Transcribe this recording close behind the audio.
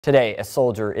Today, a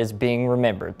soldier is being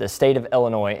remembered. The state of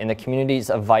Illinois and the communities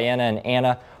of Vienna and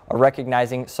Anna are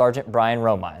recognizing Sergeant Brian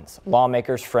Romines.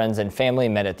 Lawmakers, friends, and family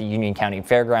met at the Union County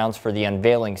Fairgrounds for the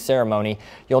unveiling ceremony.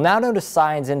 You'll now notice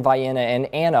signs in Vienna and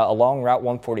Anna along Route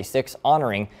 146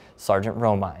 honoring Sergeant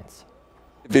Romines.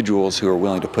 Individuals who are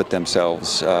willing to put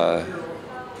themselves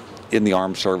in the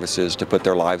armed services, to put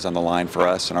their lives on the line for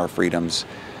us and our freedoms.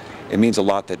 It means a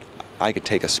lot that I could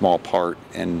take a small part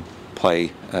and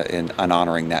play in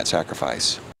honoring that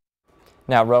sacrifice.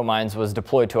 Now, Romines was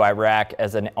deployed to Iraq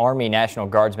as an Army National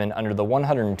Guardsman under the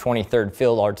 123rd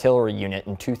Field Artillery Unit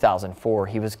in 2004.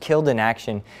 He was killed in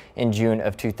action in June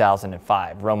of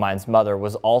 2005. Romines' mother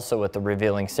was also at the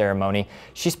revealing ceremony.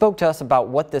 She spoke to us about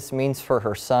what this means for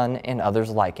her son and others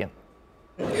like him.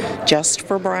 Just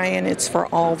for Brian, it's for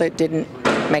all that didn't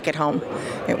make it home.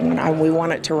 We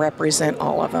want it to represent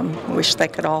all of them. Wish they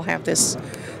could all have this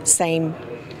same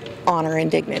honor and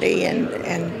dignity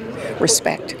and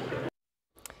respect.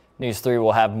 News 3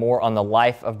 will have more on the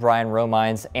life of Brian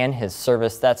Romines and his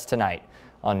service. That's tonight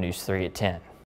on News 3 at 10.